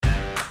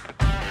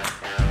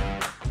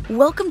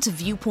Welcome to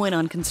Viewpoint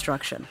on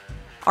Construction,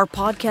 our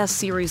podcast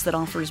series that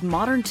offers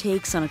modern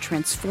takes on a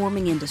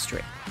transforming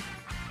industry.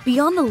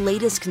 Beyond the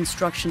latest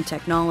construction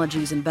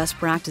technologies and best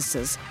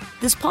practices,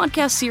 this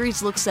podcast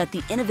series looks at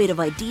the innovative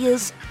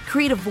ideas,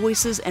 creative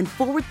voices, and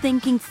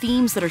forward-thinking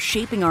themes that are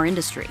shaping our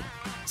industry.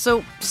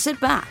 So sit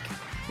back,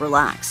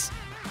 relax,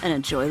 and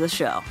enjoy the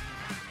show.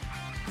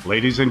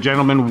 Ladies and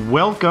gentlemen,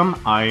 welcome.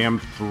 I am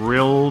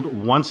thrilled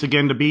once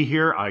again to be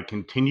here. I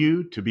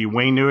continue to be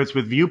Wayne Newitz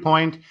with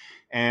Viewpoint,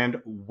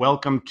 and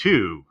welcome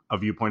to A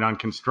Viewpoint on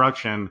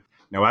Construction.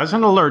 Now, as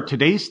an alert,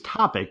 today's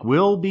topic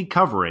will be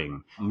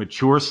covering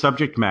mature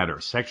subject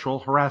matter, sexual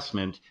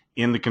harassment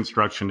in the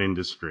construction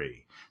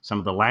industry. Some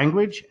of the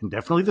language and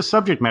definitely the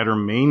subject matter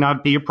may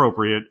not be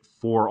appropriate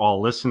for all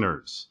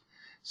listeners.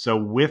 So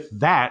with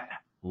that,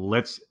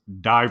 let's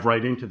dive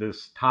right into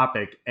this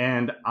topic.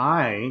 And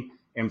I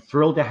am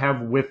thrilled to have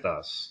with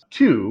us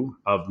two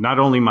of not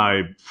only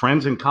my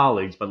friends and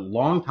colleagues, but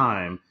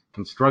longtime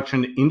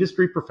construction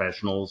industry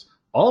professionals,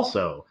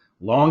 also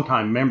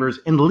longtime members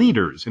and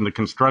leaders in the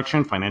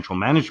Construction Financial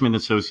Management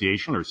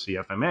Association, or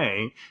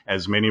CFMA,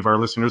 as many of our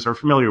listeners are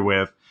familiar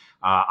with.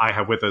 I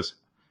have with us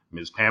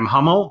Ms. Pam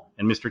Hummel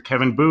and Mr.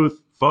 Kevin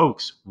Booth.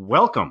 Folks,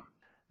 welcome.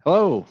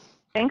 Hello.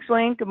 Thanks,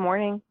 Wayne. Good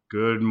morning.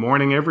 Good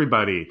morning,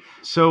 everybody.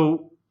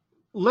 So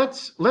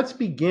let's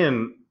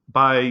begin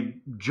by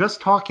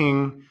just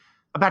talking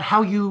about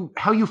how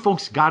you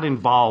folks got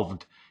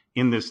involved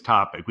in this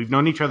topic. We've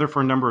known each other for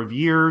a number of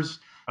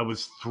years. I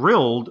was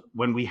thrilled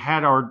when we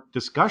had our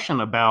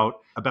discussion about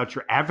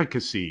your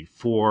advocacy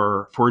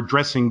for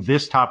addressing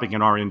this topic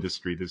in our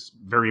industry, this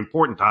very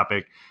important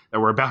topic that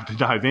we're about to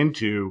dive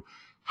into.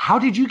 How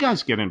did you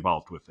guys get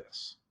involved with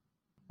this?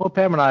 Well,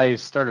 Pam and I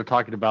started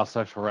talking about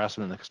sexual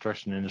harassment in the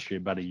construction industry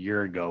about a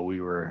year ago. We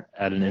were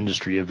at an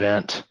industry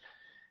event,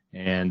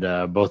 and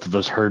both of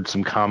us heard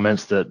some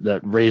comments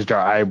that raised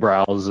our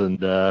eyebrows, and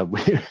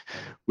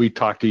we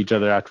talked to each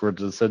other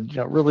afterwards and said,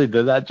 really,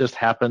 did that just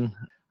happen?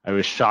 I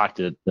was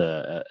shocked at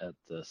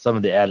some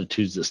of the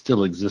attitudes that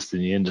still exist in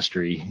the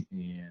industry,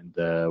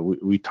 and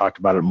we talked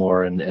about it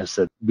more and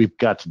said, we've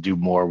got to do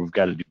more, we've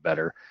got to do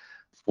better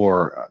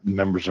for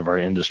members of our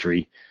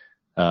industry.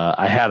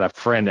 I had a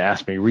friend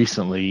ask me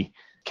recently,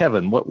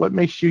 Kevin, what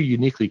makes you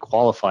uniquely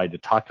qualified to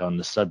talk on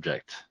this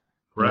subject?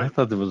 Right. I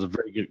thought that was a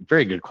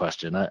very good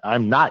question.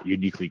 I'm not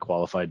uniquely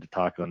qualified to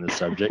talk on this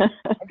subject.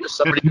 I'm just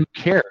somebody who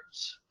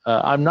cares.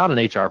 I'm not an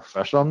HR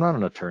professional. I'm not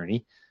an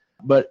attorney.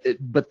 But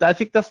I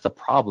think that's the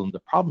problem. The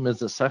problem is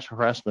that sexual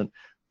harassment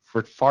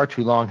for far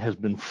too long has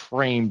been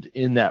framed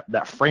in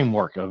that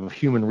framework of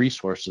human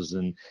resources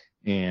and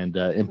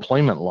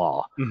employment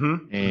law.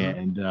 Mm-hmm.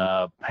 And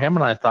Pam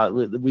and I thought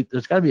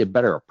there's got to be a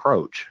better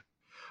approach.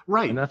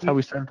 Right. And that's how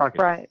we started talking.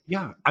 Right.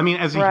 Yeah. I mean,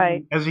 as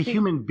a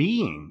human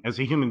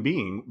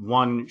being,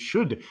 one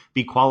should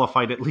be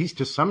qualified, at least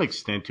to some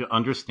extent, to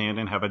understand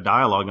and have a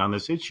dialogue on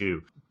this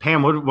issue.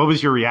 Pam, what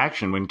was your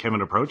reaction when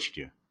Kevin approached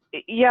you?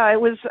 Yeah, it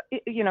was,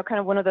 kind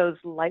of one of those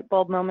light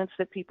bulb moments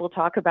that people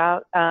talk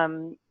about.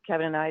 Kevin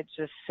and I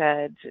just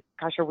said,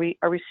 gosh, are we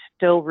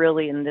still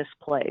really in this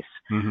place?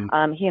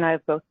 Mm-hmm. He and I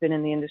have both been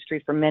in the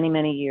industry for many,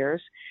 many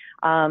years.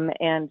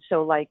 And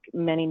so like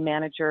many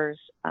managers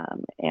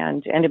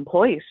and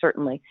employees,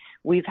 certainly,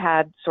 we've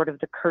had sort of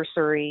the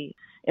cursory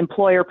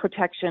employer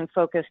protection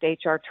focused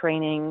HR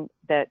training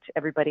that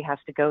everybody has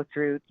to go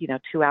through,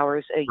 2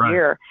 hours a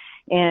year.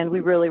 And we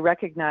really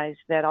recognized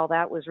that all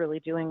that was really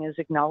doing is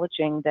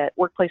acknowledging that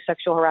workplace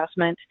sexual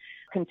harassment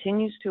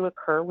continues to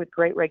occur with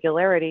great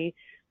regularity.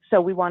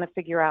 So we want to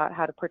figure out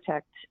how to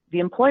protect the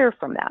employer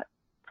from that,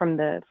 from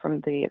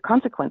the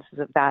consequences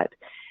of that.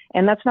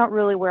 And that's not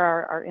really where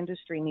our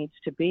industry needs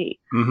to be.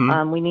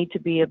 Mm-hmm. We need to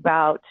be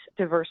about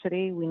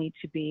diversity. We need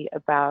to be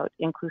about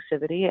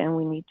inclusivity, and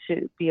we need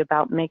to be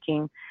about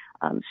making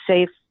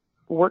safe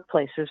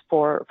workplaces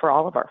for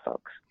all of our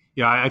folks.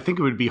 Yeah, I think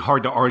it would be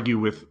hard to argue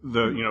with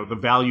the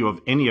value of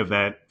any of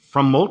that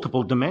from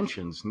multiple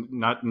dimensions,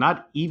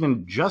 not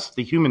even just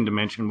the human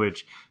dimension,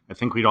 which I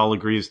think we'd all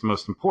agree is the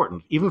most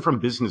important, even from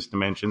business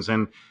dimensions.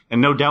 And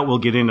no doubt we'll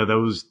get into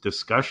those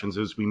discussions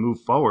as we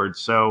move forward.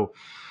 So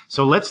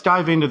let's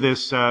dive into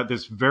this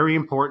very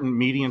important,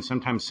 meaty, and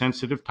sometimes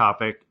sensitive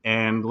topic.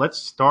 And let's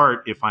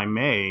start, if I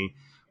may,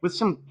 with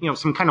some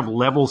kind of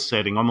level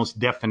setting, almost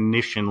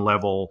definition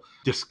level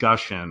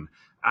discussion.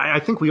 I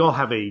think we all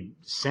have a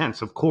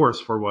sense, of course,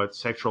 for what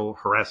sexual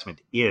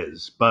harassment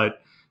is,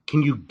 but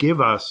can you give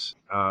us,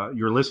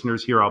 your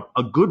listeners here,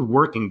 a good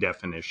working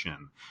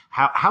definition?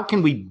 How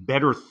can we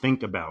better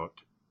think about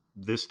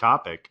this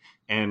topic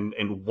and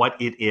what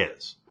it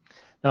is?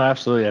 No,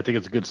 absolutely. I think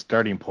it's a good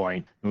starting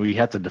point. We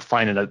have to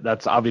define it.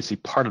 That's obviously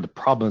part of the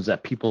problem is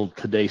that people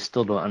today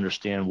still don't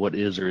understand what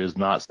is or is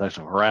not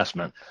sexual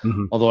harassment.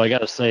 Mm-hmm. Although I got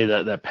to say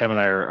that Pam and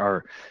I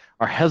are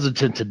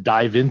hesitant to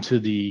dive into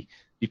the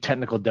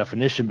technical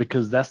definition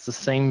because that's the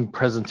same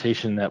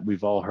presentation that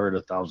we've all heard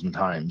 1,000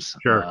 times.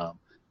 Sure.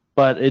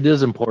 But it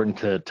is important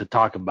to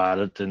talk about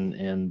it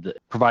and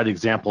provide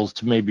examples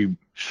to maybe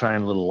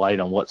shine a little light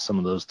on what some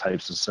of those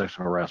types of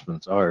sexual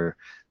harassments are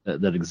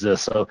that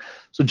exists. So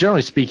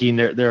generally speaking,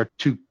 there are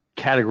two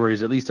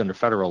categories, at least under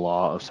federal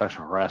law, of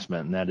sexual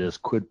harassment, and that is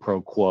quid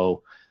pro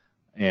quo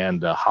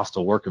and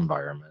hostile work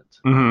environment.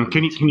 Mm-hmm.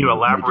 Can you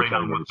elaborate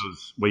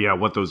on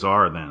what those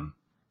are then?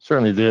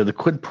 Certainly, the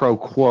quid pro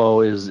quo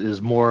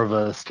is more of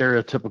a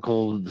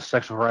stereotypical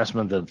sexual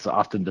harassment that's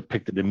often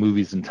depicted in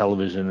movies and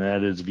television. And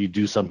that is, if you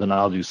do something,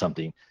 I'll do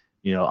something.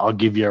 I'll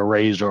give you a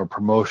raise or a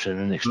promotion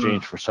in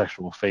exchange for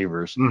sexual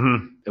favors,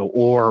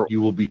 or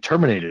you will be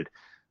terminated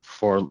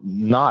for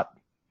not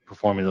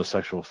performing those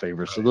sexual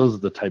favors. Right. So those are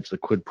the types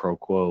of quid pro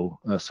quo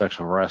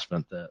sexual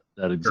harassment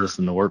that exists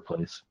in the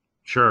workplace.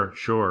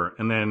 Sure.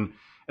 And then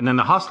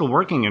the hostile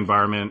working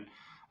environment.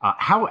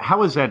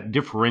 How is that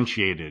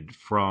differentiated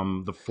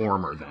from the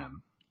former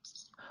then?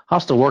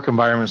 Hostile work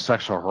environment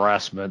sexual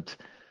harassment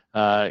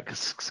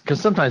can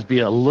sometimes be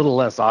a little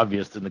less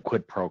obvious than the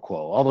quid pro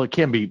quo, although it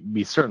can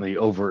be certainly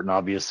overt and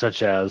obvious,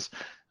 such as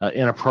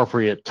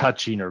inappropriate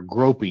touching or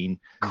groping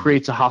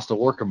creates a hostile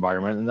work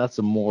environment, and that's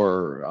a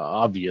more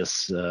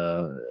obvious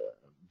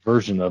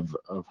version of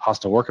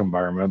hostile work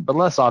environment. But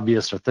less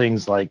obvious are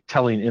things like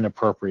telling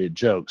inappropriate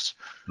jokes,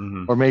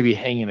 or maybe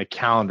hanging a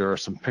calendar or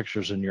some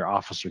pictures in your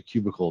office or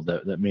cubicle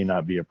that may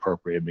not be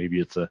appropriate. Maybe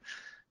it's a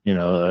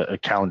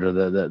calendar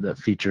that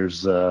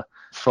features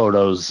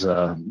photos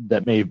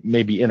that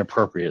may be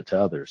inappropriate to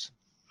others.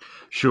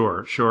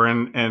 Sure.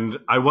 And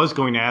I was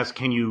going to ask,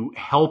 can you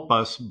help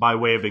us by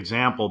way of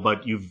example?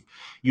 But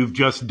you've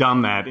just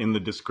done that in the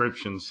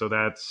description, so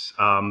that's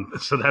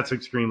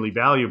extremely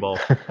valuable.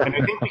 And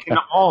I think we can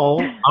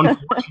all,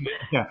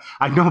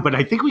 but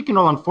I think we can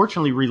all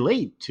unfortunately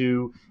relate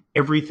to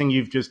everything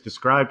you've just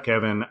described,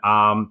 Kevin.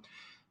 And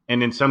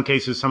in some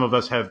cases, some of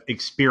us have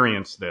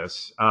experienced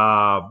this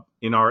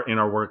in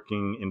our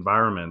working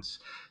environments.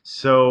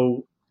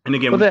 So. And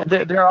again, well,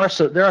 there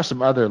are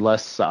some other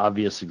less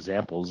obvious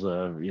examples.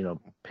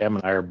 Pam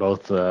and I are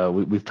both.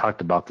 We've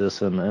talked about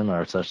this in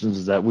our sessions.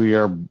 Is that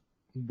we're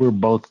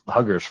both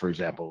huggers, for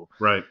example.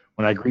 Right.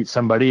 When I greet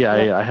somebody,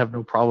 I have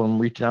no problem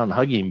reaching out and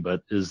hugging.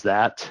 But is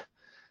that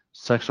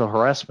sexual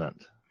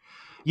harassment?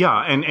 Yeah,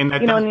 and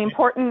that, the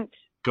important.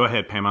 Go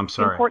ahead, Pam. I'm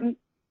sorry.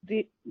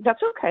 That's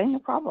okay, no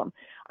problem.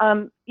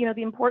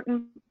 The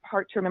important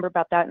part to remember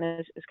about that, and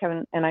as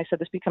Kevin and I said,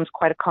 this becomes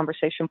quite a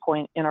conversation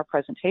point in our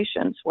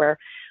presentations, where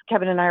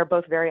Kevin and I are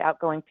both very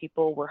outgoing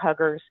people. We're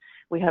huggers.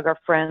 We hug our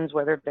friends,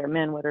 whether they're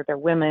men, whether they're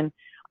women,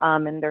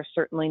 and there's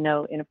certainly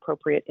no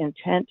inappropriate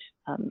intent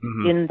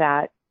in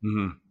that.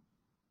 Mm-hmm.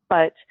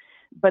 But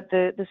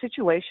the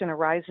situation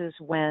arises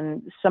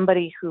when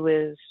somebody who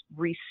is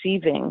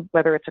receiving,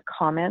 whether it's a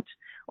comment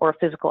or a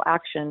physical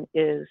action,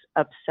 is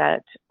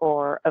upset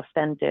or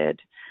offended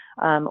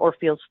or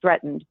feels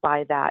threatened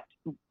by that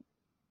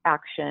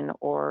action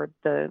or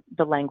the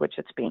language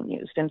that's being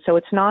used. And so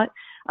it's not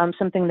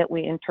something that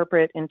we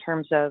interpret in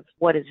terms of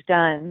what is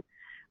done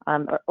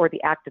or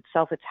the act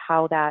itself. It's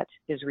how that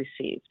is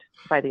received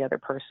by the other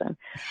person.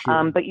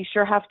 Sure. But you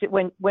sure have to,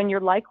 when you're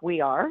like we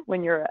are,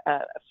 when you're a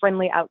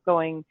friendly,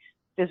 outgoing,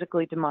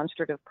 physically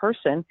demonstrative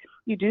person,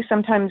 you do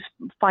sometimes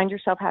find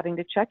yourself having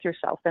to check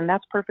yourself, and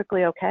that's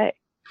perfectly okay.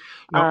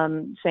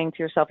 Saying to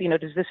yourself,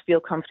 does this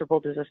feel comfortable?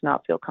 Does this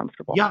not feel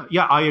comfortable?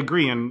 Yeah, I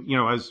agree. And,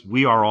 as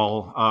we are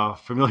all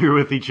familiar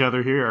with each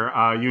other here,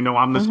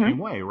 I'm the same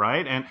way,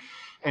 right?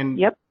 And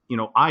yep.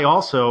 I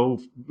also,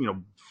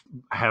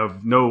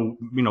 have no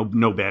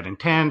bad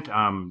intent.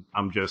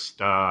 I'm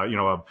just,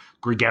 a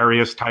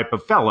gregarious type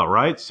of fellow,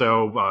 right?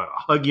 So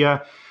hug you.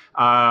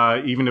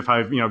 Even if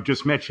I've,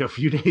 just met you a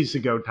few days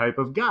ago type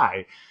of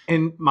guy.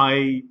 And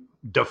my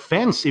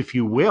defense, if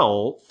you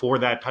will, for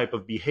that type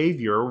of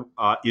behavior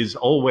is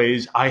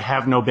always, I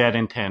have no bad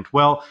intent.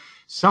 Well,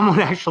 someone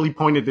actually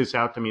pointed this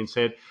out to me and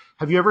said,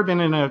 have you ever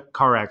been in a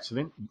car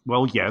accident?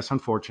 Well, yes,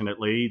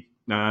 unfortunately.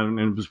 And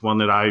it was one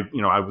that I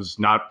was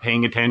not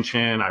paying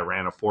attention. I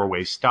ran a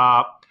 4-way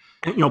stop,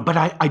 but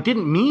I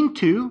didn't mean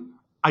to.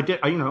 I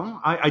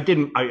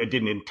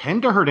didn't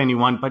intend to hurt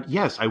anyone, but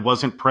yes, I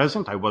wasn't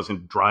present. I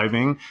wasn't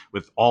driving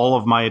with all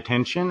of my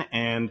attention,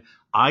 and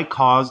I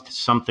caused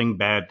something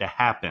bad to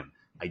happen.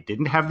 I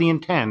didn't have the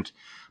intent,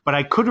 but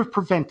I could have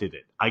prevented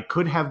it. I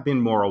could have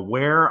been more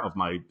aware of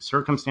my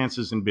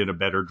circumstances and been a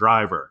better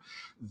driver.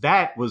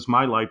 That was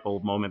my light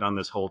bulb moment on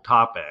this whole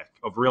topic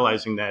of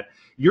realizing that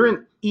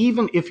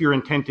even if your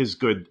intent is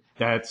good,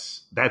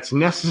 that's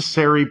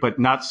necessary, but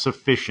not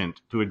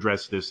sufficient to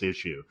address this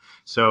issue.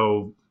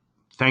 So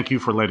thank you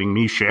for letting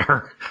me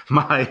share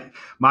my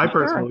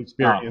personal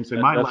experience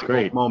and my light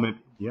bulb moment.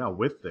 Yeah,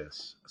 with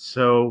this.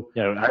 So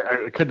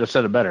I couldn't have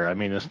said it better. I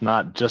mean, it's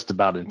not just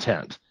about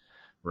intent.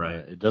 Right.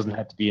 It doesn't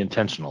have to be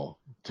intentional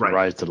to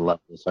rise to the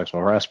level of sexual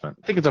harassment.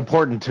 I think it's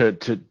important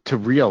to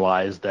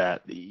realize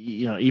that,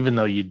 even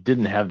though you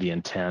didn't have the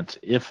intent,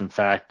 if in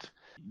fact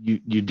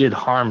you did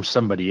harm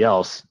somebody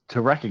else,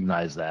 to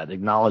recognize that,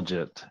 acknowledge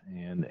it,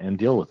 and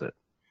deal with it.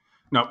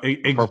 No,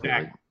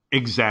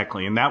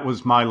 exactly. And that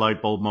was my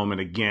light bulb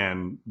moment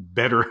again,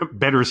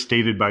 better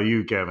stated by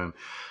you, Kevin.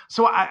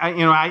 So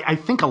I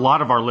think a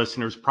lot of our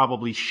listeners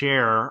probably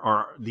share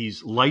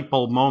these light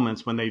bulb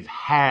moments when they've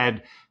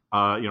had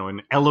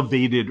an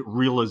elevated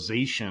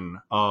realization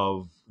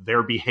of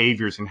their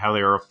behaviors and how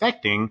they are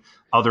affecting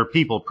other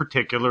people,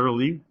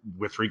 particularly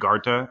with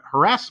regard to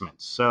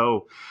harassment.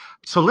 So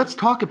let's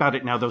talk about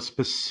it now, though,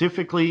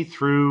 specifically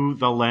through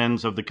the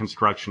lens of the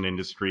construction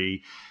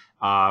industry,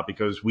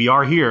 because we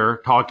are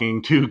here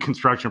talking to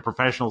construction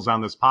professionals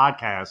on this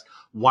podcast.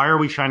 Why are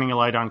we shining a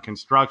light on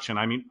construction?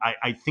 I mean,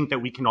 I think that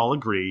we can all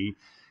agree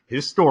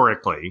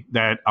historically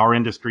that our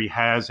industry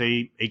has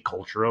a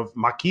culture of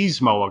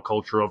machismo, a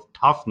culture of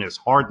toughness,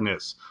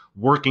 hardness,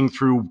 working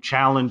through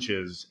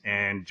challenges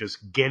and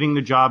just getting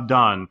the job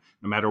done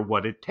no matter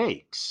what it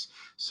takes.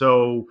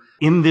 So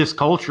in this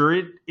culture,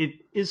 it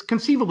is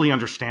conceivably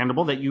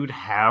understandable that you'd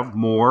have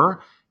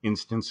more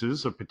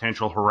instances of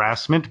potential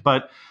harassment,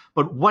 but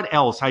what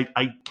else?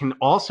 I can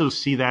also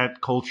see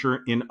that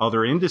culture in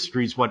other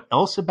industries. What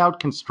else about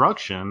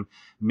construction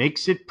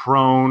makes it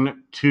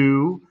prone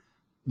to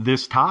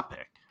this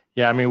topic?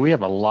 Yeah, I mean, we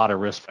have a lot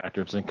of risk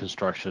factors in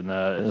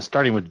construction,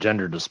 starting with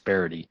gender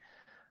disparity.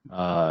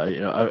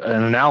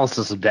 An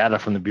analysis of data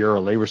from the Bureau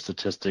of Labor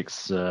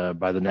Statistics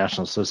by the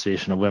National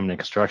Association of Women in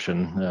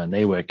Construction,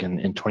 NAWIC,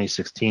 in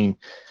 2016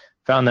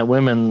 found that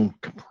women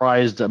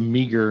comprised a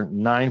meager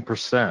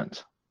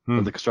 9%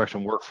 of the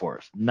construction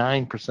workforce.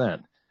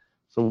 9%.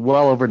 So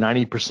well over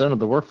 90% of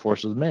the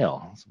workforce is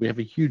male. So we have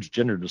a huge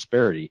gender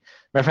disparity.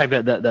 Matter of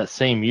fact, that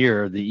same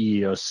year,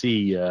 the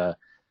EEOC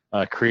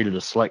created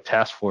a select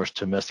task force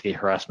to investigate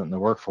harassment in the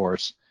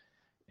workforce,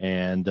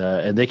 and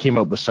they came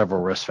up with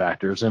several risk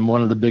factors. And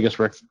one of the biggest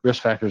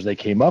risk factors they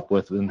came up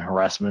with in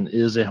harassment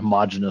is a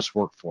homogeneous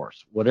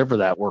workforce, whatever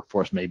that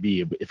workforce may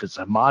be. If it's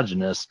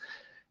homogeneous,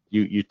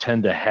 you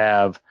tend to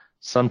have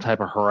some type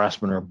of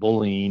harassment or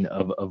bullying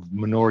of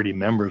minority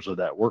members of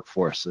that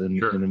workforce. And,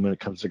 sure. And when it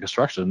comes to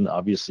construction,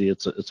 obviously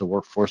it's a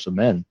workforce of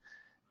men.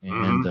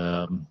 And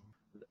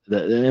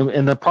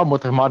the problem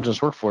with the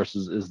homogeneous workforce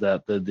is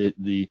that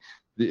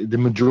the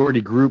majority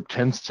group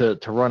tends to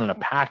run in a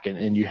pack,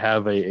 and you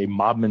have a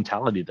mob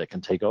mentality that can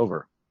take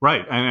over.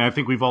 Right. And I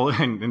think we've all,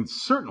 and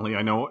certainly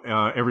I know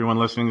everyone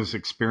listening has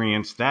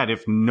experienced that,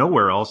 if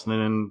nowhere else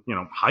than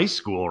in, high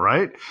school,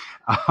 right?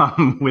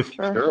 With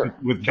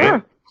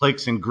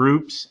cliques and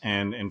groups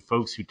and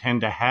folks who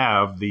tend to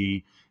have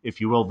the, if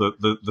you will,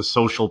 the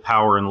social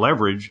power and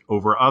leverage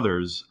over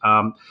others.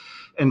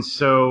 And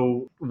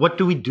so what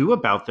do we do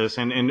about this?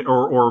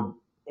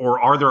 Or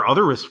are there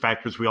other risk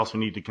factors we also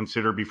need to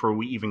consider before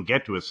we even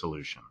get to a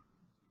solution?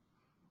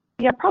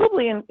 Yeah,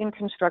 probably in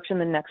construction,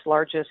 the next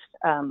largest,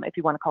 if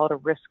you want to call it a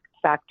risk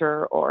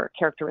factor or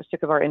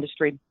characteristic of our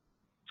industry,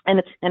 and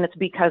it's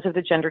because of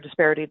the gender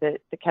disparity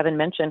that Kevin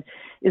mentioned,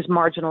 is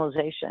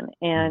marginalization.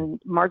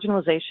 And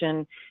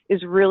marginalization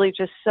is really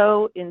just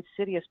so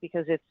insidious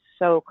because it's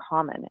so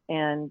common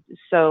and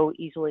so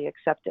easily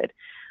accepted.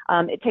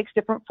 It takes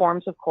different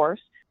forms, of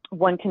course.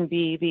 One can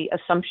be the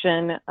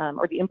assumption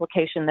or the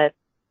implication that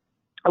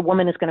a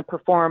woman is going to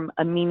perform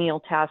a menial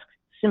task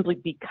simply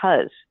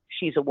because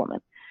she's a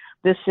woman.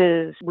 This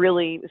is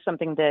really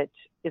something that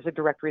is a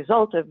direct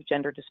result of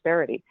gender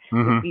disparity.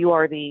 Mm-hmm. If you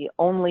are the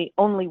only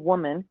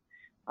woman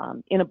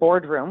in a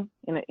boardroom,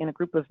 in a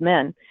group of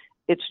men,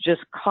 it's just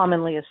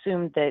commonly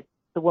assumed that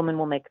the woman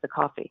will make the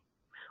coffee,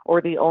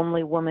 or the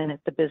only woman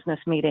at the business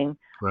meeting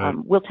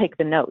will take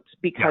the notes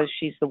because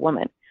she's the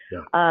woman.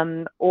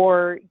 Yeah.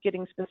 Or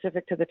getting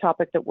specific to the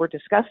topic that we're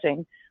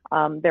discussing,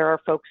 there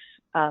are folks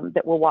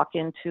that will walk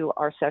into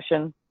our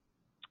session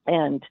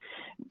and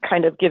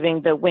kind of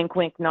giving the wink,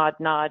 wink, nod,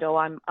 nod. Oh,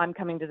 I'm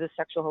coming to this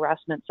sexual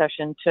harassment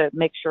session to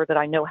make sure that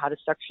I know how to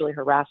sexually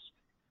harass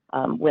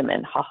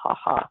women. Ha ha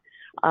ha.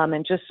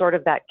 And just sort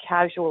of that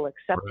casual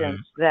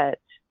acceptance that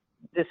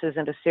this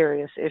isn't a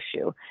serious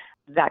issue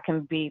that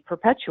can be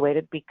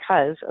perpetuated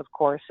because, of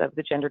course, of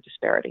the gender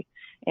disparity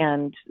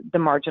and the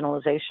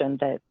marginalization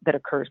that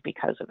occurs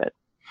because of it.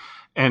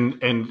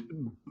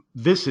 And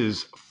this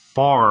is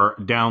far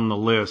down the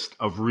list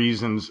of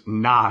reasons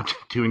not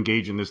to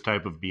engage in this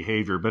type of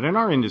behavior. But in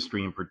our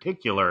industry in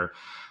particular,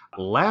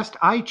 last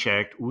I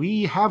checked,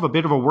 we have a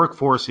bit of a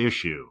workforce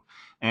issue.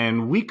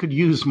 And we could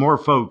use more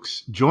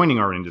folks joining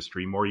our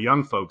industry, more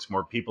young folks,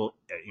 more people,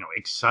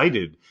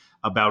 excited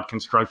about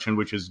construction,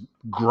 which is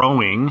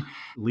growing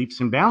leaps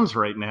and bounds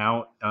right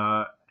now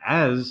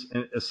as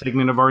a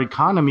segment of our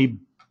economy.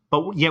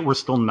 But yet we're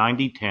still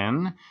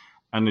 90-10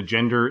 on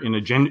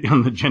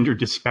the gender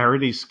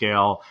disparity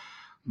scale.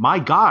 My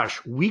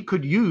gosh, we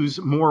could use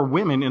more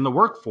women in the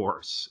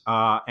workforce.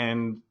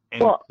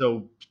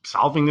 So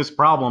solving this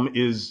problem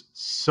is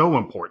so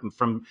important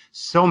from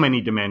so many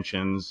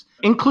dimensions,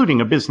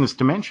 including a business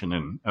dimension,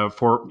 and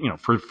for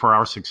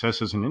our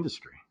success as an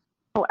industry.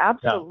 Oh,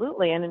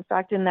 absolutely. Yeah. And in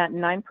fact, in that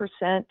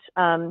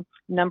 9%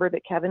 number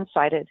that Kevin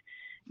cited,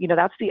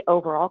 that's the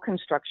overall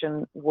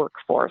construction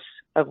workforce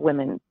of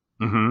women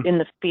in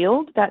the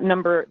field. That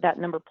number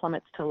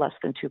plummets to less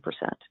than 2%.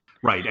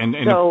 Right. And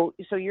so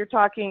you're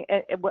talking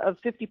of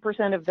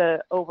 50% of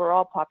the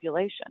overall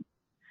population.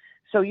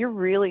 So you're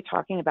really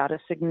talking about a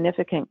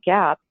significant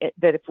gap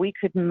that if we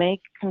could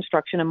make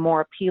construction a more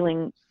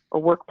appealing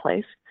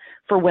workplace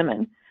for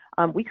women,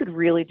 we could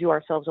really do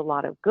ourselves a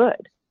lot of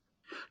good.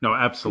 No,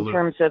 absolutely. In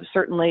terms of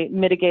certainly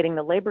mitigating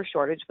the labor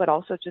shortage, but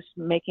also just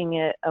making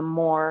it a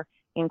more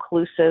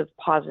inclusive,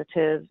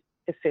 positive,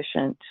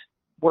 efficient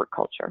work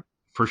culture.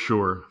 For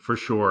sure, for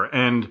sure.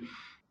 And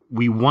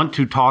we want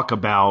to talk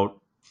about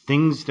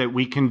things that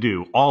we can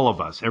do, all of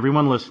us,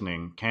 everyone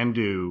listening can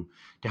do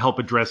to help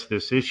address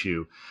this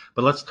issue.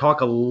 But let's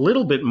talk a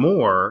little bit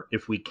more,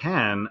 if we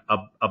can,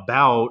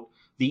 about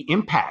the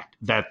impact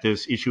that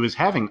this issue is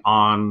having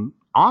on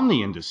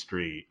the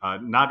industry,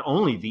 not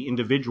only the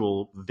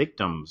individual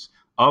victims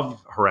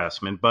of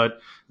harassment, but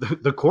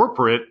the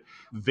corporate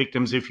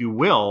victims, if you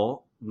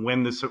will,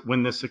 when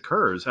this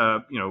occurs.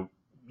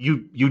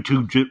 You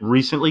two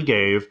recently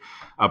gave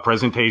a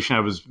presentation. I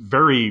was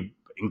very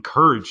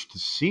encouraged to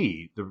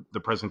see the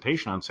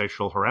presentation on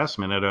sexual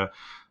harassment at a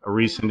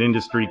recent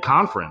industry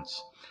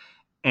conference.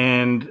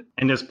 And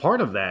as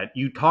part of that,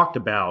 you talked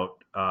about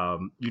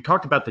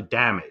the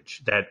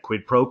damage that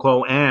quid pro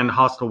quo and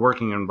hostile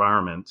working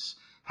environments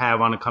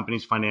have on a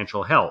company's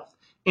financial health,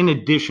 in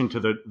addition to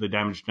the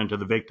damage done to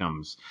the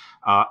victims.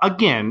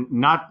 Again,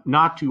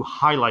 not to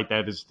highlight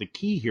that as the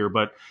key here,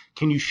 but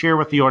can you share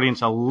with the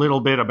audience a little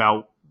bit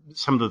about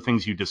some of the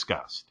things you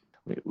discussed?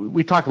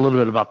 We talked a little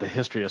bit about the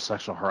history of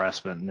sexual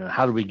harassment and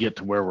how do we get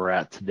to where we're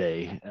at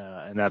today.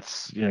 And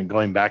that's,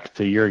 going back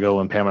to a year ago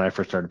when Pam and I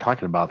first started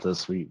talking about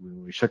this, we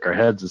shook our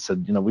heads and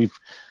said, we've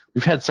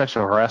had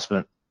sexual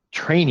harassment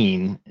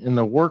training in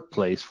the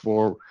workplace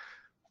for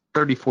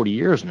 30, 40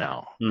 years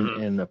now.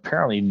 Mm-hmm. And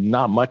apparently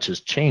not much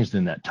has changed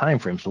in that time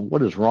frame. So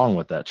what is wrong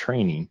with that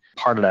training?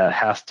 Part of that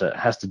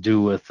has to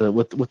do with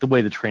the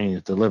way the training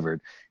is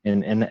delivered.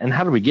 And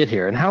how did we get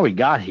here? And how we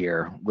got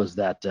here was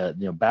that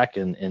back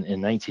in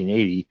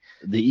 1980,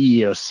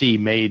 the EEOC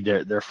made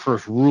their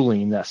first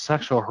ruling that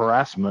sexual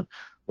harassment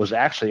was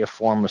actually a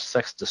form of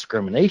sex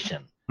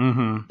discrimination.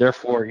 Mm-hmm.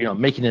 Therefore,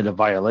 making it a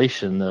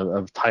violation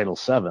of Title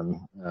VII,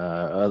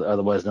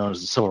 otherwise known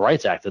as the Civil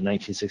Rights Act of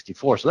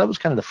 1964. So that was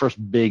kind of the first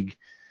big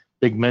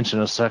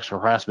mention of sexual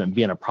harassment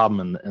being a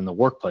problem in the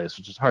workplace,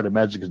 which is hard to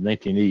imagine because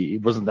 1980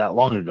 it wasn't that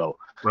long ago.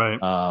 Right.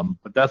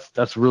 But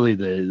that's really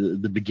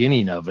the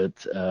beginning of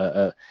it.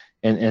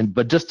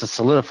 But just to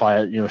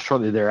solidify it,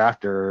 shortly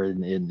thereafter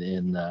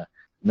in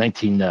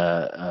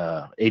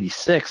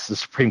 1986, the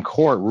Supreme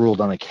Court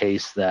ruled on a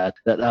case that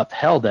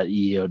upheld that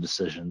EEO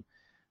decision.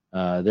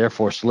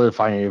 Therefore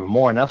solidifying it even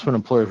more. And that's when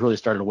employers really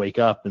started to wake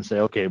up and say,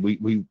 okay,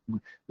 we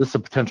this is a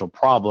potential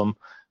problem.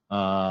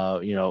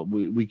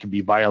 We could be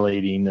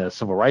violating the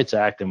Civil Rights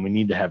Act and we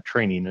need to have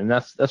training. And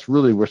that's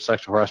really where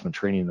sexual harassment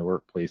training in the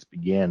workplace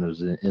began,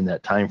 was in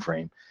that time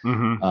frame.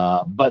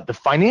 Mm-hmm. But the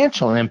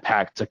financial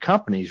impact to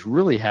companies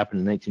really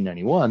happened in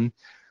 1991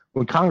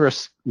 when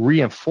Congress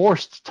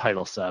reinforced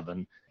Title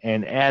VII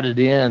and added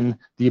in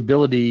the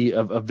ability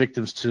of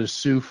victims to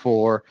sue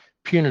for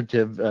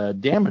punitive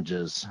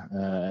damages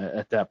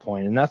at that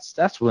point. And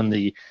that's when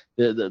the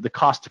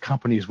cost to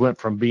companies went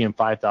from being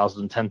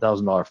 $5,000,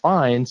 $10,000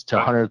 fines to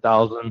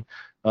 $100,000,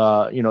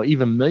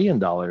 even $1 million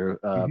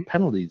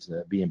penalties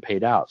being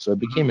paid out. So it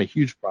became a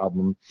huge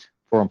problem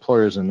for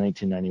employers in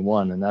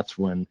 1991, and that's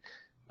when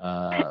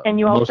and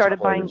you all started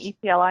buying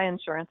EPLI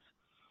insurance.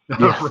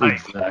 Yes, right.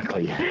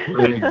 Exactly.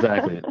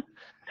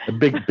 A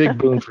big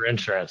boon for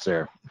insurance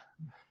there.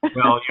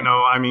 Well,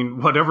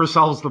 whatever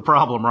solves the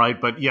problem,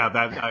 right? But yeah,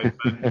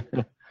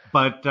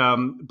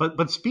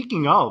 but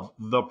speaking of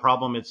the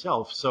problem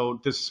itself, so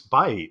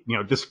despite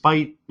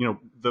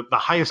the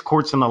highest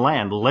courts in the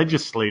land,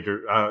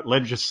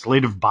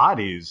 legislative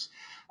bodies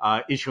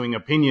issuing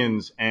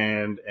opinions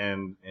and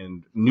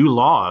new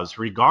laws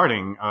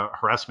regarding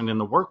harassment in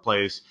the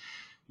workplace,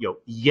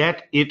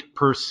 yet it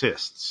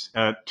persists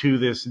to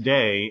this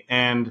day.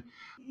 And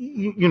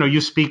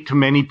you speak to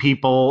many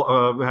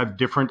people who have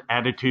different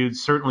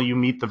attitudes. Certainly you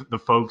meet the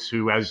folks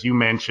who, as you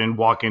mentioned,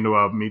 walk into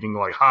a meeting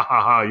like, ha,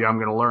 ha, ha, yeah, I'm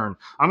going to learn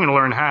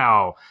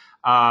how.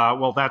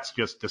 Well, that's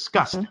just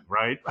disgusting,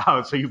 right?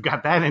 So you've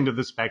got that end of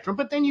the spectrum.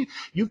 But then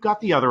you've got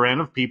the other end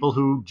of people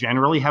who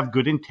generally have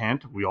good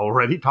intent. We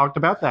already talked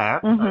about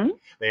that. Mm-hmm.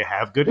 They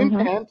have good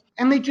intent,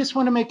 and they just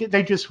want to make it.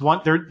 They just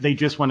want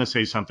to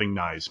say something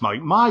nice.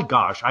 My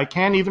gosh, I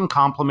can't even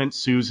compliment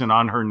Susan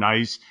on her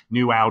nice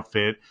new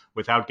outfit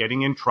without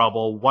getting in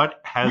trouble.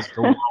 What has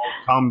the world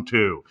come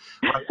to?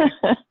 Right?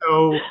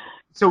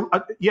 So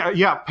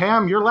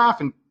Pam, you're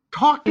laughing.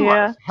 Talk to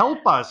us.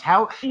 Help us.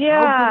 How do we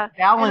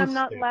balance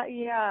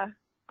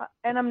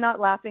and I'm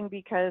not laughing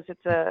because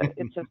it's a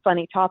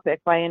funny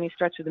topic by any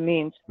stretch of the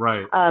means.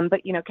 Right.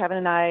 But Kevin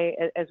and I,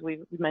 as we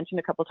mentioned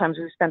a couple of times,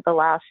 we've spent the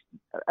last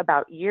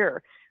about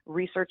year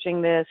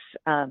researching this,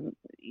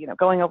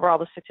 going over all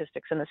the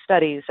statistics and the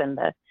studies and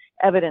the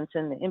evidence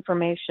and the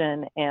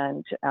information,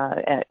 and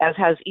as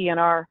has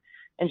ENR,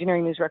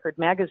 Engineering News Record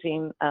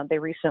magazine, they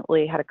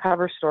recently had a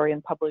cover story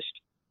and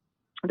published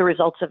the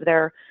results of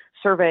their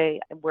survey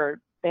where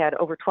they had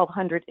over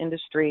 1,200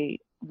 industry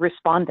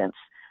respondents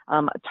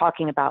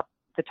talking about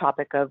the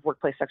topic of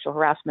workplace sexual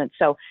harassment.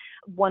 So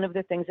one of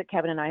the things that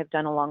Kevin and I have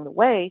done along the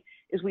way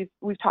is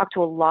we've talked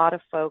to a lot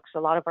of folks, a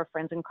lot of our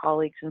friends and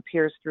colleagues and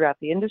peers throughout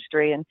the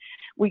industry, and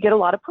we get a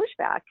lot of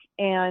pushback.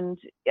 And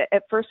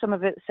at first, some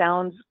of it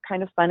sounds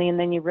kind of funny, and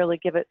then you really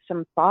give it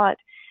some thought,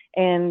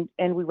 and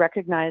we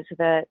recognize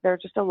that there are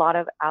just a lot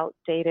of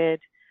outdated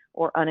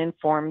or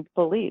uninformed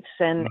beliefs.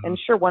 And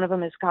sure, one of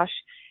them is, gosh,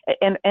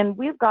 and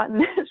we've gotten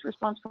this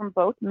response from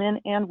both men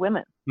and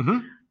women.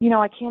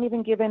 I can't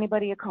even give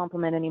anybody a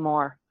compliment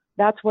anymore.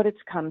 That's what it's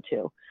come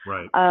to.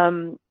 Right.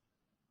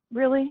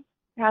 Really?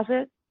 Has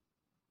it?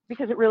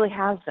 Because it really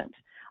hasn't.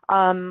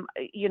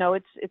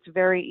 It's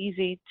very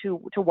easy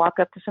to walk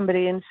up to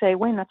somebody and say,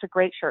 Wayne, that's a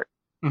great shirt.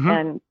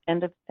 And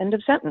end of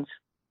sentence.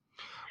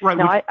 Right.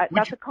 Now,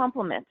 that's a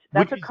compliment.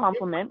 That's a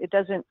compliment. It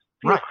doesn't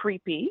feel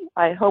creepy.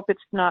 I hope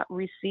it's not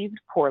received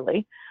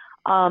poorly.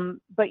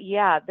 But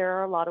yeah, there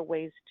are a lot of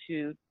ways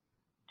to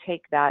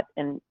take that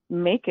and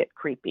make it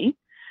creepy.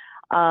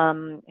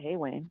 Hey,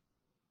 Wayne,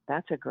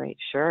 that's a great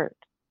shirt.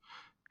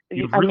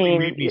 Really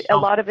made me a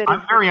lot of it.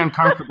 I'm very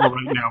uncomfortable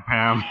right now,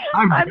 Pam.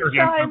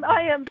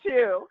 I am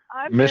too.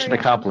 Mission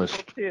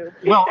accomplished. Too.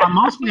 Well, I'm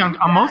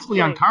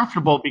mostly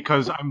uncomfortable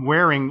because I'm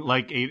wearing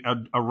like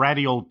a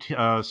radial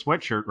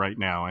sweatshirt right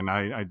now, and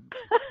I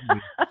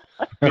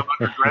feel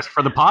underdressed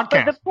for the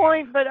podcast.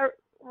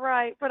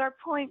 But our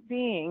point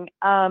being,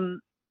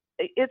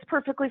 it's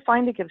perfectly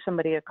fine to give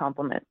somebody a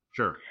compliment.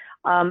 Sure.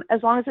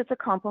 As long as it's a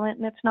compliment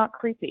and it's not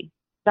creepy,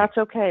 that's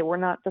okay. We're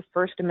not the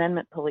First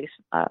Amendment police.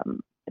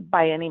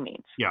 By any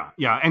means. Yeah,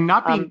 and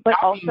not being,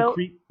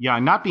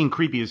 not being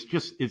creepy is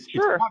just it's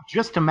not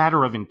just a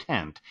matter of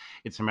intent.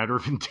 It's a matter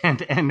of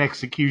intent and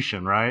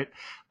execution, right?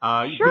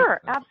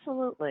 Sure,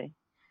 absolutely.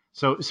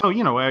 So does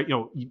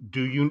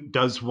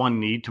one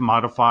need to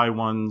modify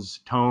one's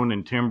tone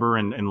and timbre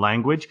and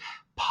language?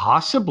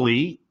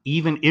 Possibly,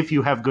 even if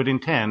you have good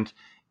intent.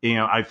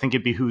 I think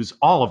it behooves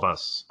all of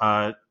us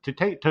to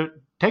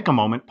take a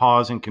moment,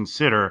 pause, and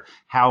consider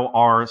how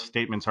our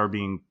statements are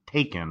being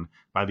taken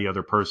by the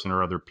other person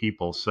or other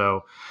people.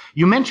 So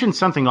you mentioned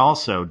something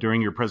also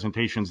during your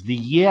presentations, the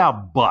yeah,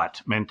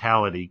 but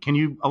mentality. Can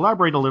you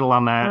elaborate a little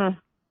on that?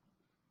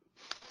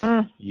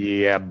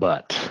 Yeah,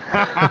 but.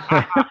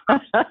 A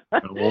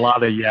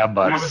lot of yeah,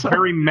 buts.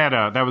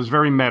 That was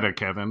very meta,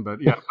 Kevin,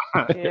 but yeah.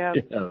 Yeah.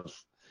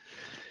 Yes.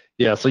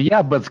 Yeah, so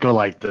yeah, buts go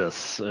like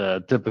this.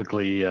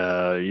 Typically,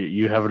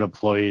 you have an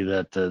employee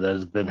that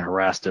has been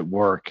harassed at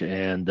work,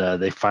 and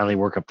they finally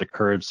work up the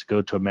courage to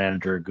go to a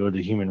manager, go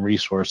to human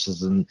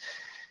resources,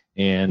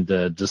 and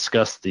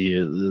discuss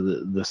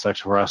the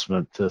sexual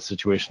harassment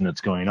situation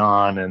that's going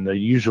on. And the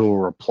usual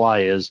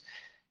reply is,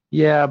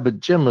 "Yeah,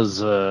 but Jim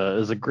is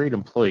a great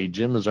employee.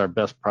 Jim is our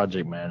best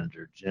project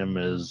manager. Jim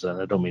is,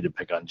 and I don't mean to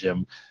pick on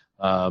Jim,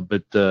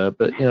 but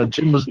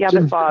Jim was. Yeah,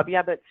 but Bob.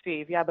 Yeah, but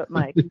Steve. Yeah, but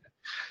Mike."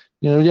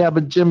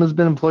 But Jim has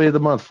been employee of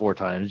the month 4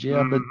 times.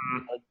 Yeah, but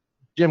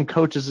Jim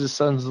coaches his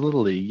son's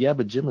little league. Yeah,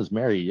 but Jim is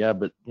married. Yeah,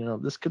 but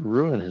this could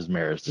ruin his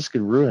marriage. This could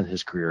ruin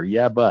his career.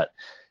 Yeah, but.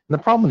 And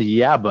the problem with the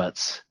yeah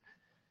buts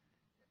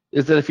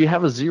is that if you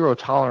have a zero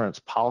tolerance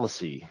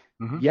policy,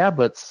 yeah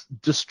buts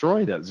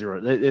destroy that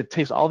zero. It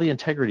takes all the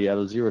integrity out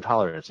of zero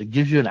tolerance. It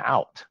gives you an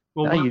out.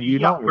 Well,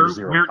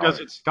 where does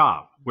it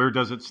stop? Where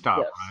does it stop?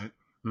 Yes. Right?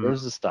 Where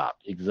does it stop?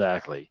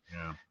 Exactly.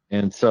 Yeah.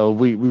 And so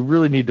we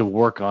really need to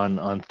work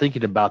on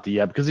thinking about the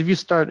yeah, because if you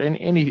start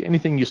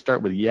anything you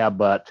start with yeah,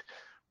 but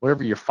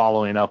whatever you're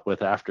following up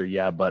with after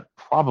yeah, but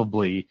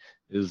probably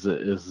is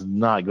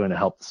not going to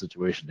help the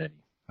situation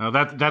any.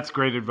 That's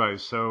great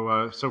advice.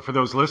 So for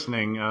those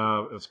listening,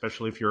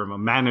 especially if you're a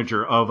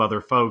manager of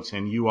other folks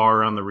and you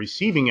are on the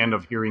receiving end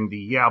of hearing the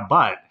yeah,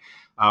 but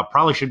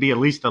probably should be at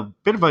least a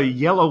bit of a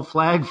yellow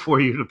flag for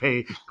you to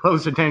pay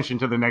close attention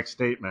to the next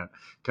statement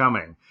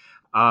coming.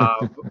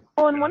 And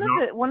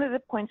one of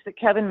the points that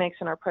Kevin makes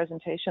in our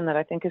presentation that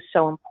I think is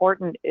so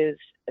important is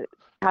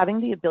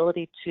having the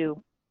ability to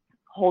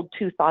hold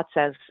two thoughts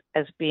as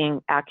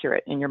being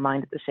accurate in your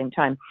mind at the same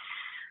time.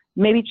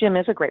 Maybe Jim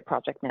is a great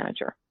project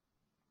manager,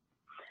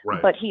 right,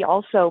 but he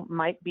also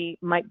might be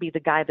the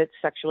guy that's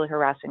sexually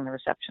harassing the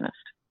receptionist,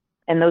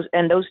 and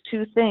those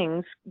two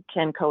things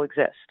can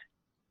coexist.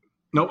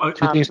 No,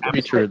 it's a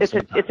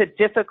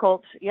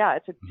difficult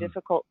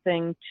difficult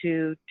thing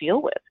to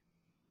deal with.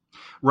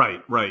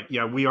 Right.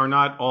 Yeah, we are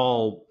not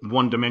all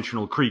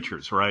one-dimensional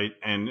creatures, right?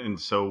 And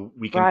so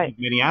we can have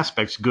many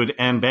aspects, good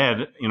and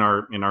bad, in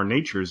our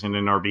natures and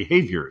in our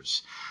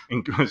behaviors.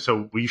 And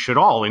so we should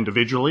all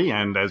individually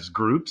and as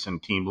groups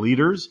and team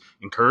leaders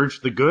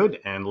encourage the good,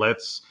 and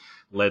let's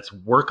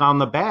work on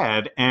the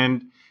bad.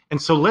 And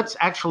so let's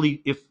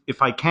actually,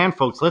 if I can,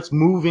 folks, let's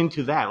move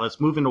into that. Let's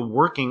move into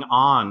working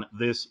on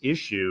this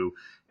issue.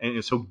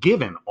 And so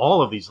given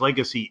all of these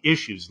legacy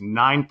issues,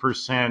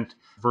 9%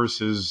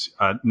 versus,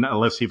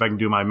 let's see if I can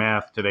do my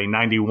math today,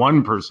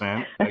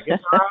 91%, I guess,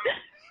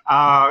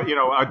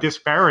 a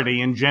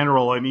disparity in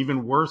general, and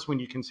even worse when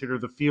you consider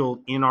the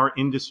field in our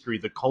industry,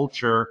 the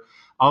culture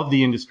of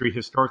the industry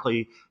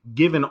historically,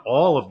 given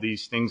all of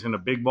these things in a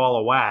big ball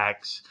of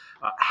wax,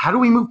 How do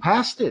we move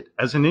past it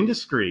as an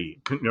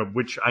industry,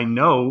 which I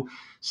know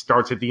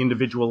starts at the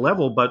individual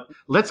level? But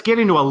let's get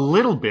into a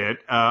little bit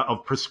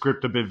of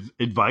prescriptive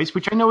advice,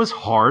 which I know is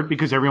hard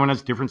because everyone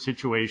has different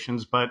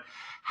situations. But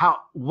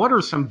what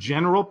are some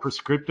general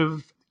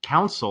prescriptive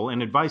counsel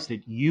and advice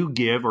that you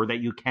give or that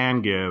you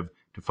can give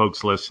to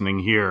folks listening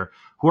here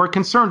who are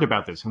concerned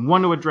about this and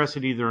want to address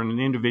it either on an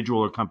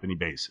individual or company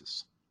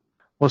basis?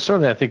 Well,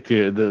 certainly, I think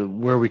the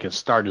where we can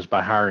start is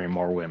by hiring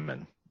more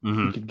women.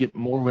 Mm-hmm. We could get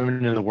more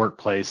women in the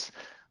workplace.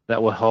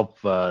 That will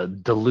help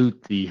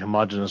dilute the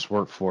homogeneous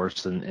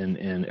workforce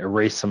and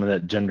erase some of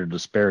that gender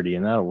disparity,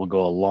 and that will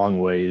go a long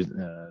way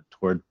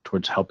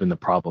towards helping the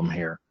problem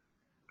here.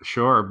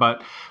 Sure,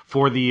 but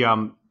for the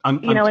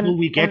until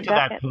we get to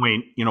that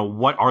point,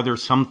 what are there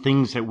some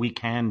things that we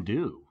can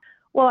do?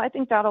 Well, I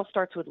think that all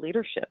starts with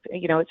leadership.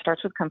 It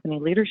starts with company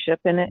leadership,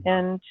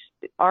 and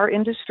our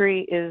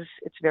industry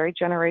it's very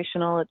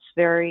generational. It's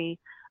very,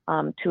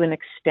 to an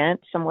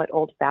extent, somewhat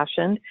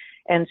old-fashioned,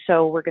 and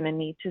so we're going to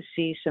need to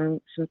see some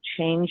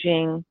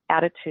changing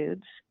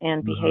attitudes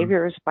and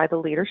behaviors by the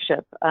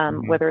leadership,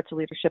 whether it's a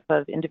leadership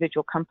of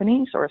individual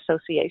companies or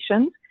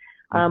associations.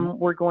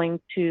 We're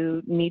going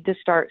to need to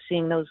start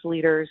seeing those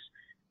leaders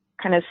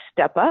kind of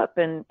step up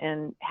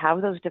and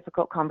have those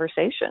difficult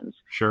conversations.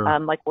 Sure.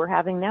 Like we're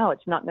having now.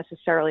 It's not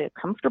necessarily a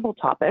comfortable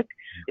topic,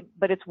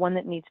 but it's one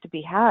that needs to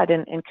be had,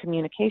 and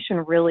communication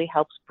really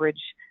helps bridge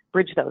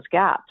those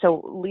gaps.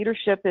 So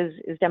leadership is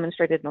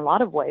demonstrated in a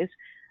lot of ways.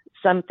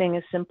 Something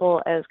as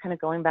simple as kind of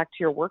going back to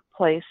your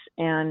workplace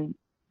and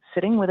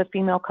sitting with a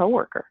female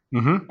coworker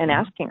and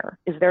asking her,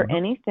 is there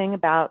anything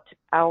about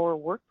our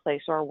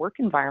workplace or our work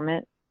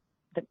environment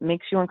that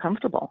makes you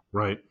uncomfortable?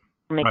 Right.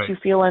 Or makes you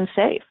feel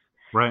unsafe?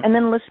 Right. And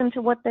then listen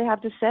to what they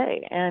have to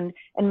say and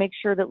make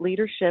sure that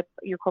leadership,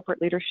 your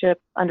corporate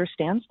leadership,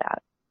 understands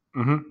that.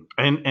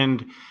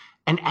 And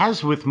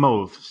as with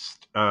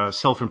most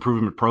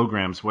self-improvement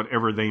programs,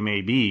 whatever they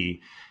may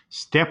be,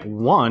 step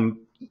one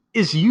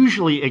is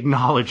usually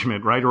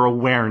acknowledgement, right? Or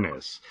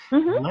awareness.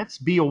 Let's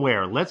be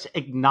aware. Let's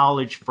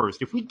acknowledge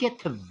first. If we get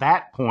to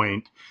that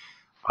point,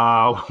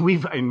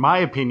 in my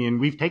opinion,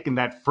 we've taken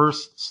that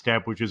first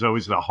step, which is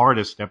always the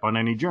hardest step on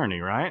any journey,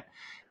 right?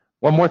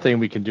 One more thing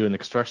we can do in the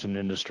construction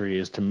industry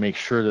is to make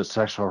sure that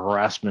sexual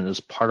harassment is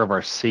part of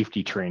our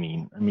safety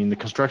training. I mean, the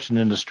construction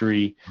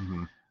industry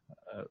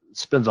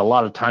spends a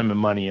lot of time and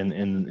money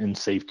in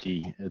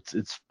safety.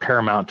 It's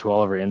paramount to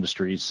all of our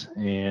industries,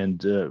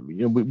 and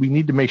we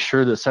need to make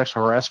sure that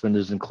sexual harassment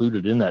is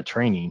included in that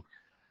training.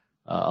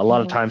 A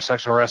lot of times,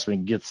 sexual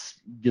harassment gets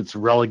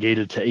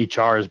relegated to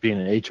HR as being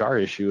an HR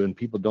issue, and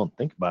people don't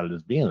think about it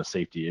as being a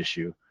safety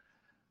issue.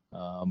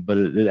 But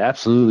it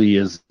absolutely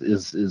is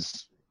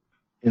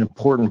an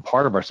important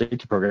part of our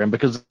safety program,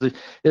 because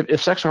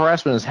if sexual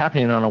harassment is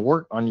happening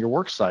on your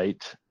work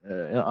site,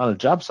 on a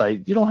job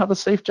site, you don't have a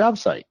safe job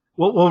site.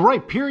 Well,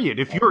 right. Period.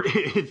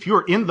 If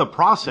you're in the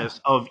process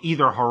of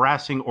either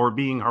harassing or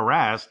being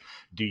harassed,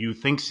 do you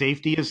think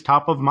safety is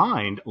top of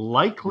mind?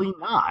 Likely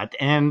not.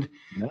 And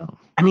no.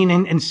 I mean,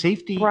 and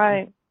safety.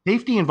 Right.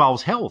 Safety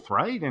involves health,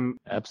 right? And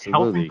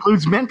absolutely. Health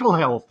includes mental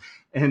health,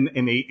 and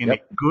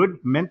a good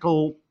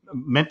mental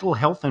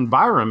health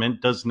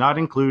environment does not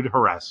include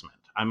harassment.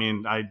 I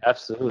mean,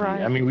 absolutely.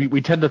 Right. I mean,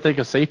 we tend to think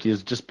of safety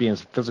as just being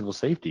physical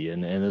safety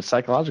and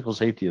psychological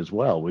safety as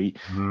well. We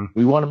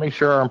want to make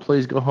sure our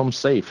employees go home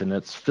safe, and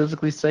it's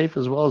physically safe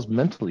as well as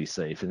mentally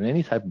safe. And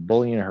any type of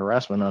bullying or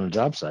harassment on a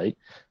job site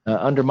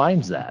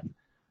undermines that,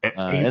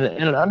 and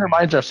it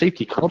undermines our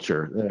safety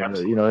culture.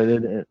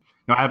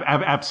 No,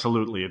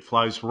 absolutely. It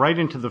flies right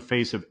into the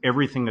face of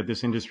everything that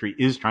this industry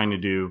is trying to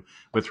do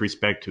with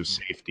respect to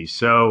safety.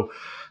 So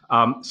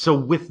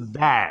with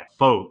that,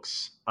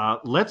 folks,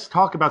 let's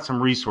talk about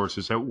some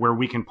resources where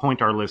we can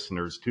point our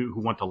listeners to who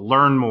want to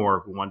learn more,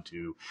 who want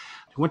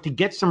to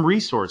get some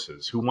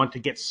resources, who want to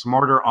get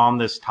smarter on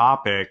this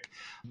topic.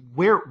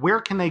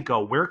 Where can they go?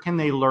 Where can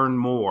they learn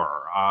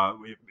more?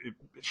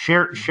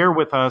 Share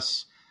with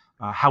us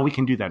how we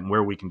can do that and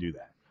where we can do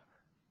that.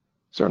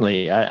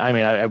 Certainly.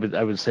 I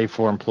would say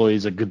for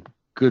employees, a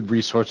good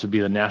resource would be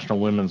the National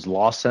Women's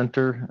Law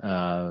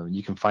Center.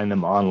 You can find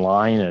them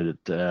online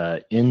at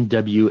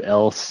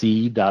nwlc.org.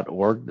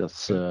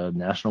 That's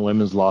National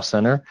Women's Law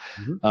Center.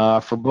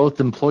 For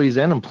both employees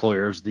and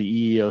employers,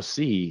 the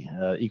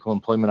EEOC, Equal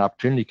Employment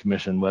Opportunity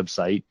Commission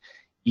website,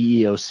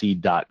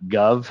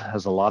 EEOC.gov,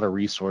 has a lot of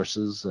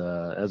resources,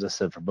 as I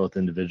said, for both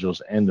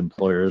individuals and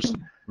employers.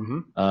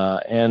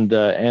 And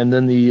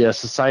then the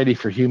Society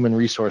for Human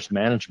Resource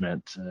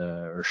Management,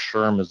 or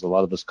SHRM as a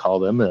lot of us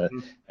call them,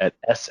 at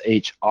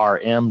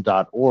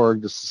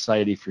shrm.org. The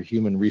Society for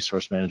Human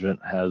Resource Management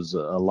has a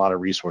lot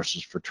of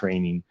resources for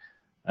training,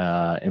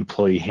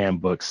 employee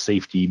handbooks,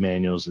 safety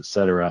manuals,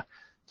 etc.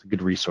 It's a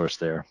good resource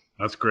there.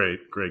 That's great,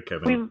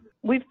 Kevin.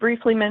 We've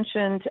briefly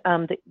mentioned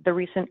the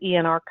recent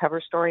ENR cover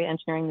story,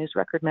 Engineering News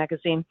Record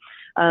magazine.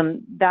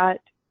 That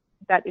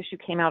that issue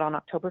came out on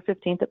October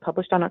 15th. It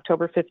published on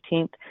October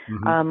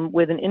 15th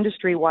with an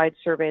industry-wide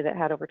survey that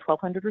had over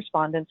 1,200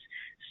 respondents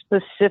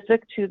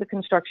specific to the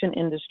construction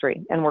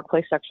industry and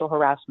workplace sexual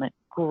harassment.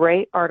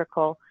 Great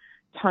article,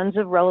 tons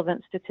of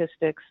relevant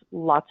statistics,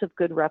 lots of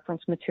good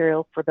reference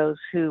material for those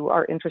who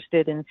are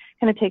interested in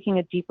kind of taking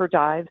a deeper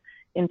dive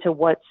into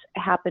what's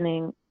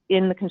happening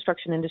in the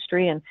construction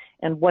industry and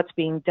what's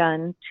being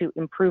done to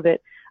improve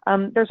it.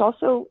 There's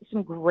also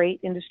some great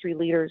industry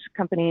leaders,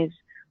 companies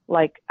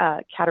like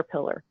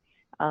Caterpillar,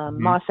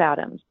 Moss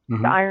Adams,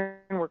 the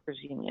Iron Workers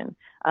Union,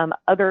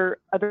 other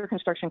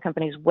construction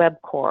companies,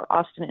 Webcor,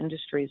 Austin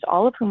Industries,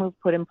 all of whom have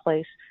put in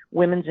place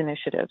women's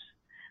initiatives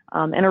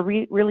and are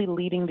really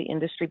leading the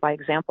industry by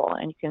example.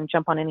 And you can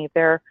jump on any of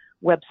their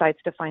websites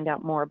to find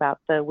out more about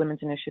the women's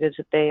initiatives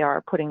that they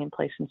are putting in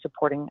place and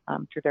supporting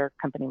through their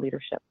company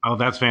leadership. Oh,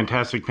 that's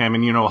fantastic, Pam.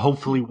 And,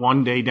 hopefully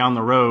one day down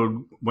the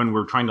road, when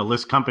we're trying to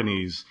list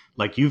companies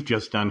like you've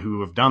just done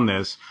who have done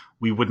this,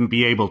 we wouldn't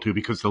be able to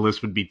because the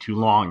list would be too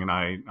long. And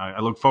I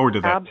look forward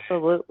to that.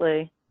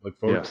 Absolutely. Day. Look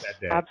forward to that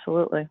day.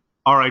 Absolutely.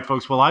 All right,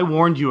 folks. Well, I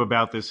warned you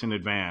about this in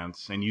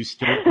advance, and you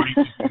still agreed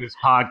to do this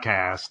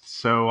podcast.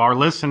 So our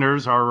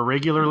listeners, our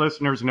regular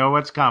listeners, know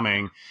what's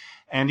coming.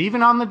 And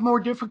even on the more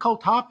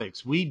difficult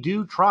topics, we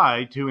do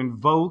try to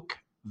invoke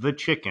the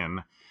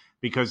chicken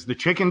because the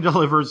chicken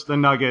delivers the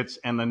nuggets,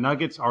 and the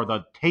nuggets are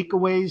the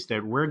takeaways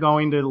that we're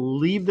going to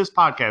leave this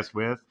podcast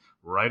with.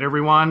 Right,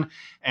 everyone?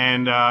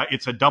 And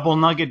it's a double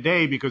nugget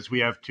day because we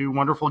have two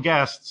wonderful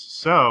guests.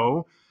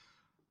 So,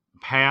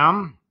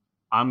 Pam,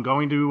 we're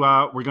going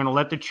to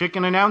let the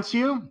chicken announce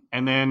you,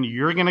 and then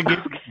you're going to give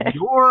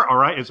all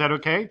right, is that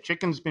okay?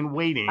 Chicken's been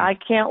waiting. I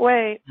can't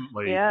wait.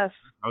 Yes.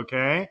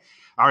 Okay.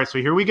 All right, so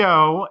here we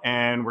go,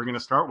 and we're going to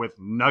start with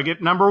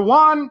nugget number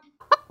 1.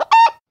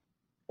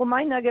 Well,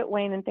 my nugget,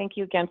 Wayne, and thank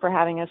you again for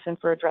having us and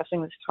for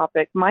addressing this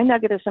topic. My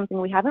nugget is something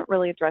we haven't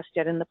really addressed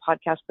yet in the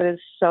podcast, but is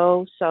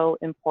so, so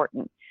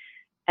important.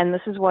 And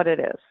this is what it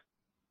is.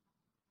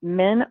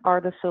 Men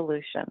are the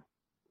solution.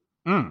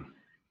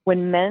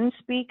 When men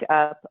speak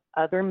up,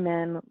 other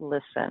men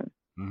listen.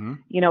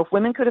 If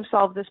women could have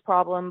solved this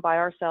problem by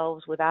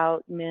ourselves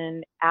without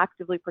men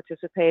actively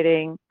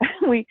participating,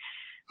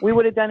 we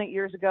would have done it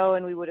years ago,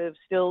 and we would have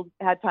still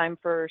had time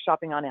for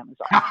shopping on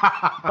Amazon.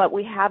 But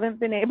we haven't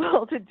been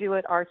able to do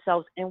it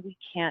ourselves, and we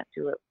can't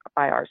do it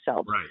by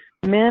ourselves.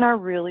 Right. Men are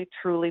really,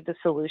 truly the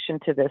solution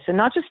to this, and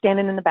not just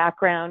standing in the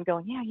background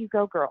going, yeah, you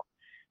go, girl.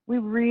 We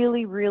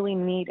really, really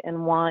need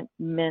and want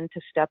men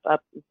to step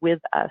up with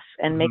us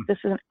and make this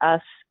an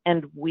us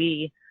and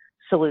we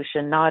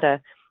solution, not a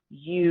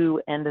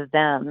you and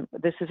them.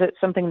 This is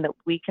something that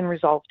we can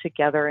resolve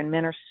together, and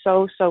men are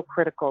so, so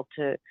critical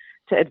to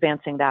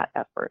advancing that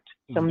effort.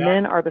 So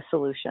men are the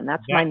solution.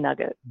 That's my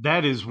nugget.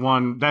 That is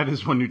one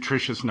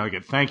nutritious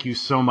nugget. Thank you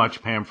so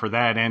much, Pam, for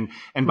that. And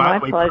my by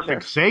the way,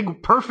 pleasure.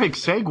 perfect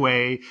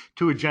segue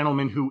to a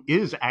gentleman who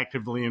is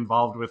actively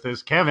involved with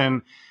this,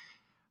 Kevin.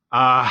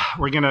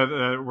 We're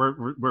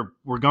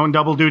going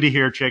double duty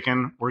here,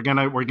 chicken. We're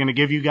gonna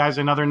give you guys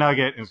another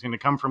nugget, and it's gonna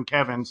come from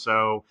Kevin.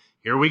 So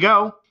here we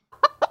go.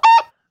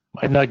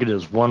 My nugget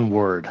is one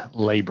word: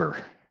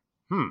 labor.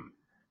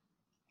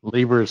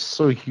 Labor is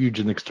so huge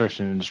in the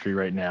construction industry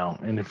right now.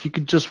 And if you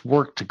could just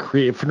work to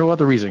create, for no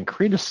other reason,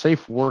 create a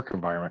safe work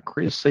environment,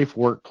 create a safe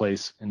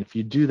workplace. And if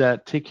you do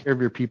that, take care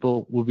of your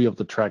people, we'll be able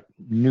to attract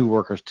new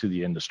workers to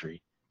the industry.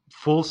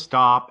 Full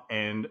stop.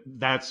 And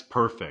that's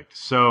perfect.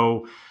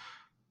 So,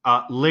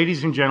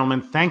 ladies and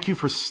gentlemen, thank you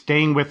for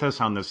staying with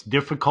us on this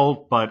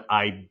difficult, but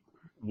I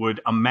would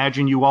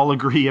imagine you all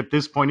agree at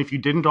this point, if you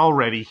didn't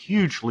already,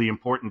 hugely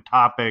important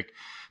topic.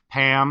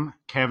 Pam,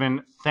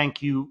 Kevin,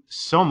 thank you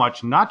so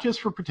much, not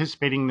just for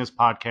participating in this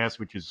podcast,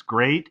 which is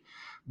great,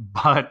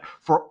 but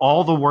for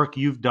all the work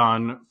you've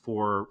done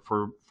for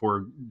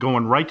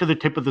going right to the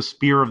tip of the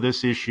spear of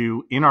this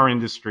issue in our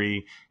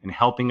industry and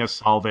helping us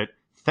solve it.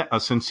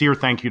 A sincere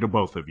thank you to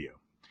both of you.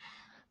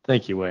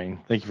 Thank you, Wayne.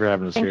 Thank you for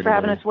having us here. Thanks for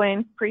having us,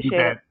 Wayne. Appreciate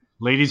it.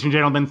 Ladies and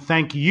gentlemen,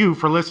 thank you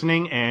for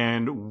listening,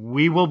 and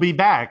we will be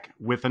back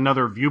with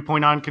another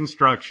Viewpoint on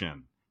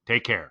Construction.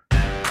 Take care.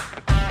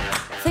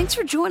 Thanks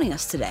for joining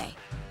us today,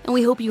 and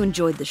we hope you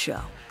enjoyed the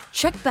show.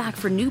 Check back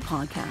for new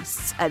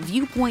podcasts at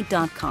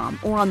viewpoint.com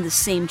or on the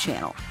same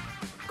channel.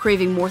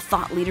 Craving more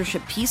thought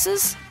leadership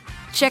pieces?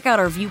 Check out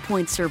our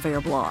Viewpoint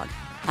Surveyor blog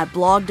at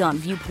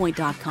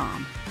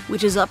blog.viewpoint.com,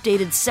 which is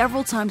updated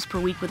several times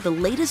per week with the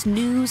latest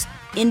news,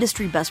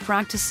 industry best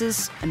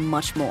practices, and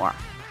much more.